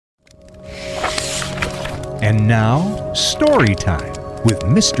And now, story time with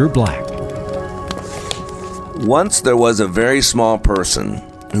Mr. Black. Once there was a very small person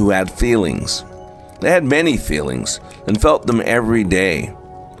who had feelings. They had many feelings and felt them every day.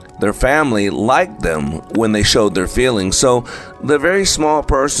 Their family liked them when they showed their feelings, so the very small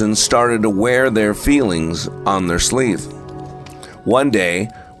person started to wear their feelings on their sleeve. One day,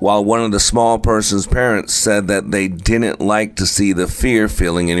 while one of the small person's parents said that they didn't like to see the fear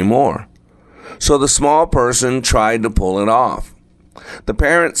feeling anymore, so the small person tried to pull it off. The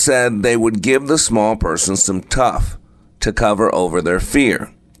parents said they would give the small person some tough to cover over their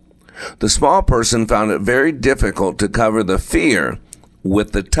fear. The small person found it very difficult to cover the fear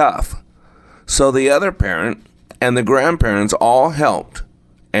with the tough. So the other parent and the grandparents all helped,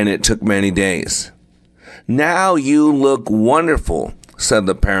 and it took many days. "Now you look wonderful," said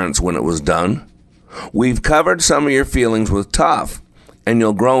the parents when it was done. "We've covered some of your feelings with tough, and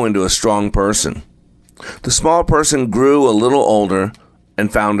you'll grow into a strong person." The small person grew a little older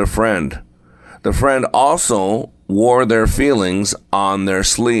and found a friend. The friend also wore their feelings on their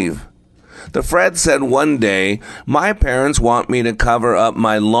sleeve. The friend said one day, "My parents want me to cover up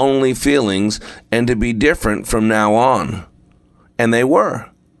my lonely feelings and to be different from now on." And they were.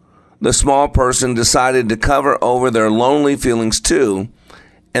 The small person decided to cover over their lonely feelings too,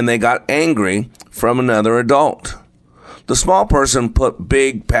 and they got angry from another adult. The small person put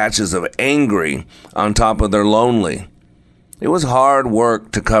big patches of angry on top of their lonely. It was hard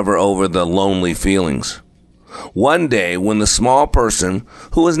work to cover over the lonely feelings. One day, when the small person,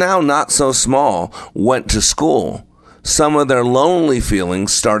 who was now not so small, went to school, some of their lonely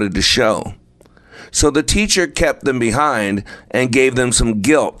feelings started to show. So the teacher kept them behind and gave them some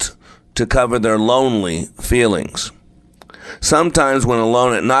guilt to cover their lonely feelings. Sometimes when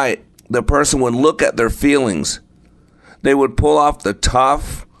alone at night, the person would look at their feelings. They would pull off the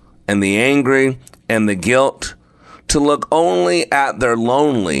tough and the angry and the guilt to look only at their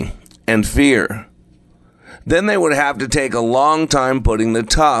lonely and fear. Then they would have to take a long time putting the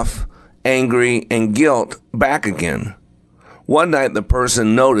tough, angry, and guilt back again. One night the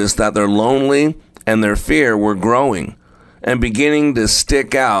person noticed that their lonely and their fear were growing and beginning to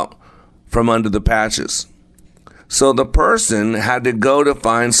stick out from under the patches. So the person had to go to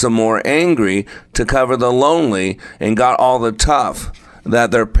find some more angry to cover the lonely and got all the tough that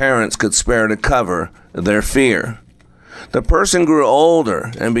their parents could spare to cover their fear. The person grew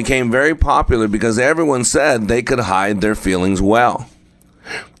older and became very popular because everyone said they could hide their feelings well.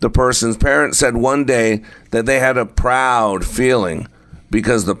 The person's parents said one day that they had a proud feeling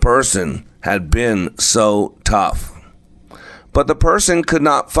because the person had been so tough. But the person could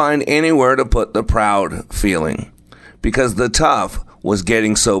not find anywhere to put the proud feeling, because the tough was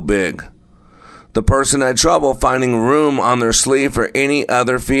getting so big. The person had trouble finding room on their sleeve for any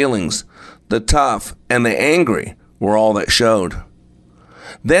other feelings. The tough and the angry were all that showed.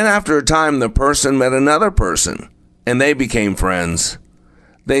 Then after a time, the person met another person, and they became friends.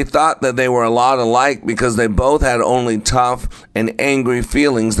 They thought that they were a lot alike because they both had only tough and angry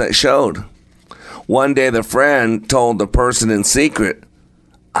feelings that showed. One day the friend told the person in secret,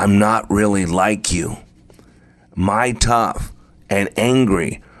 "I'm not really like you. My tough and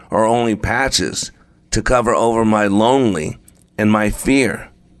angry are only patches to cover over my lonely and my fear."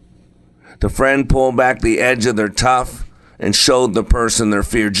 The friend pulled back the edge of their tough and showed the person their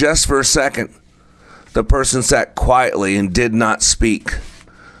fear just for a second. The person sat quietly and did not speak.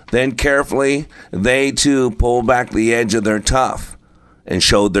 Then carefully, they too pulled back the edge of their tough and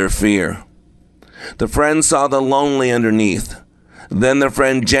showed their fear. The friend saw the lonely underneath. Then the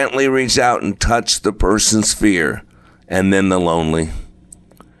friend gently reached out and touched the person's fear, and then the lonely.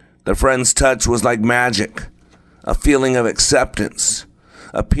 The friend's touch was like magic. A feeling of acceptance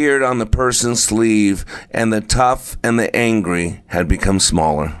appeared on the person's sleeve, and the tough and the angry had become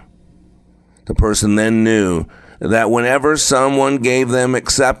smaller. The person then knew that whenever someone gave them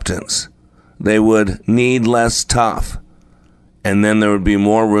acceptance, they would need less tough, and then there would be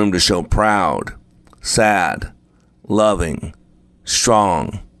more room to show proud, sad, loving,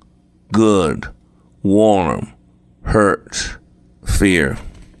 strong, good, warm, hurt, fear.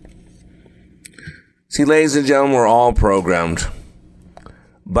 See, ladies and gentlemen, we're all programmed.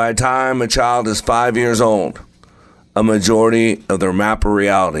 By the time a child is 5 years old, a majority of their map of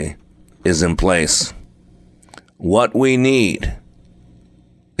reality is in place. What we need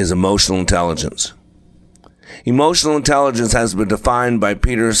is emotional intelligence. Emotional intelligence has been defined by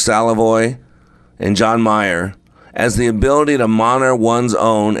Peter Salovey and John Mayer as the ability to monitor one's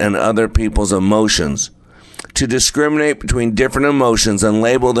own and other people's emotions, to discriminate between different emotions and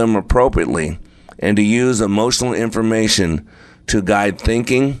label them appropriately, and to use emotional information to guide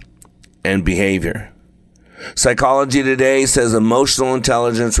thinking and behavior. Psychology Today says emotional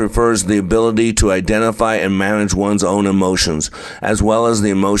intelligence refers to the ability to identify and manage one's own emotions, as well as the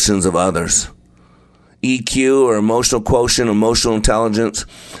emotions of others. EQ, or emotional quotient, emotional intelligence,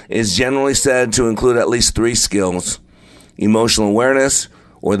 is generally said to include at least 3 skills: emotional awareness,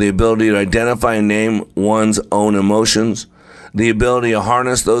 or the ability to identify and name one's own emotions; the ability to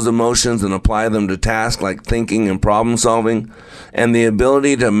harness those emotions and apply them to tasks like thinking and problem solving; and the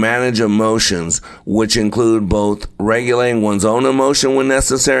ability to manage emotions, which include both regulating one's own emotion when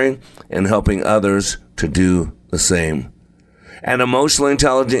necessary and helping others to do the same. An emotionally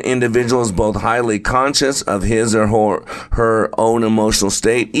intelligent individual is both highly conscious of his or her own emotional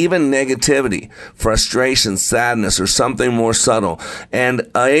state, even negativity, frustration, sadness, or something more subtle, and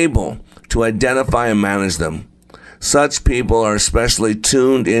able to identify and manage them. Such people are especially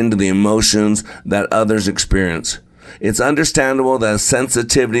tuned into the emotions that others experience. It's understandable that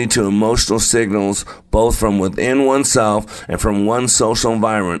sensitivity to emotional signals, both from within oneself and from one's social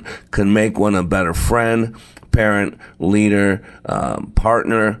environment, can make one a better friend, parent, leader,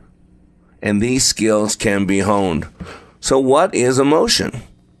 partner, and these skills can be honed. So what is emotion?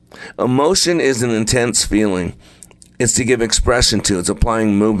 Emotion is an intense feeling. It's to give expression to. It's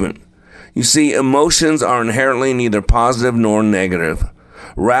applying movement. You see, emotions are inherently neither positive nor negative.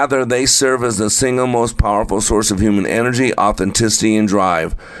 Rather, they serve as the single most powerful source of human energy, authenticity, and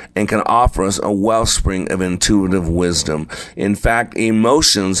drive, and can offer us a wellspring of intuitive wisdom. In fact,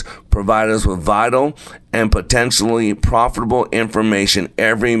 emotions provide us with vital and potentially profitable information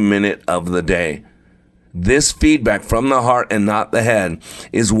every minute of the day. This feedback from the heart and not the head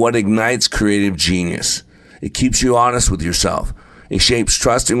is what ignites creative genius. It keeps you honest with yourself. It shapes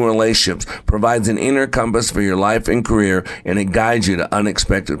trusting relationships, provides an inner compass for your life and career, and it guides you to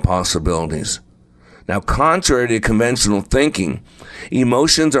unexpected possibilities. Now, contrary to conventional thinking,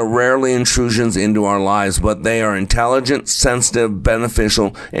 emotions are rarely intrusions into our lives, but they are intelligent, sensitive,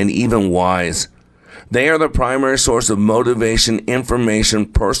 beneficial, and even wise. They are the primary source of motivation, information,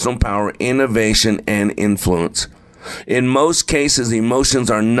 personal power, innovation, and influence. In most cases,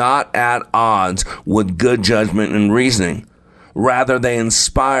 emotions are not at odds with good judgment and reasoning. Rather, they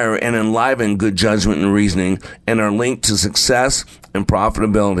inspire and enliven good judgment and reasoning and are linked to success and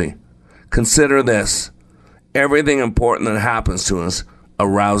profitability. Consider this. Everything important that happens to us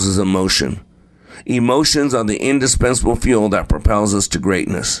arouses emotion. Emotions are the indispensable fuel that propels us to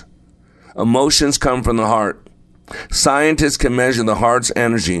greatness. Emotions come from the heart. Scientists can measure the heart's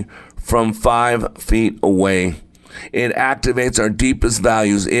energy from 5 feet away. It activates our deepest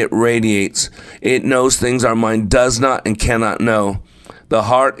values. It radiates. It knows things our mind does not and cannot know. The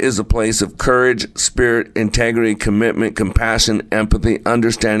heart is a place of courage, spirit, integrity, commitment, compassion, empathy,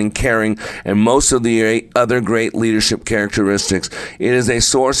 understanding, caring, and most of the other great leadership characteristics. It is a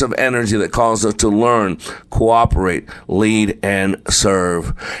source of energy that calls us to learn, cooperate, lead, and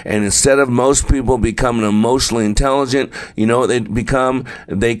serve. And instead of most people becoming emotionally intelligent, you know what they become?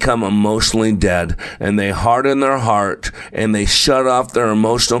 They become emotionally dead. And they harden their heart, and they shut off their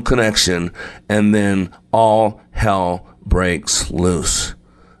emotional connection, and then all hell breaks loose.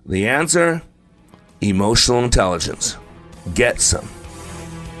 The answer? Emotional intelligence. Get some.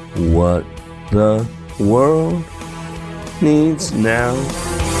 What the world needs now.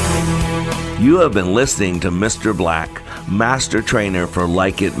 You have been listening to Mr. Black, Master Trainer for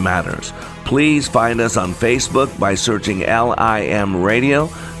Like It Matters. Please find us on Facebook by searching LIM Radio.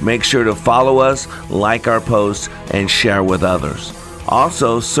 Make sure to follow us, like our posts, and share with others.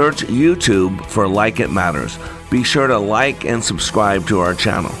 Also, search YouTube for Like It Matters. Be sure to like and subscribe to our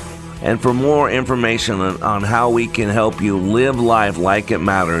channel. And for more information on how we can help you live life like it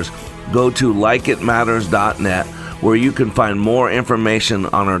matters, go to likeitmatters.net, where you can find more information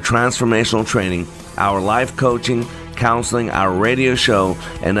on our transformational training, our life coaching, counseling, our radio show,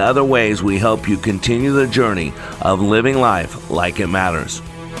 and other ways we help you continue the journey of living life like it matters.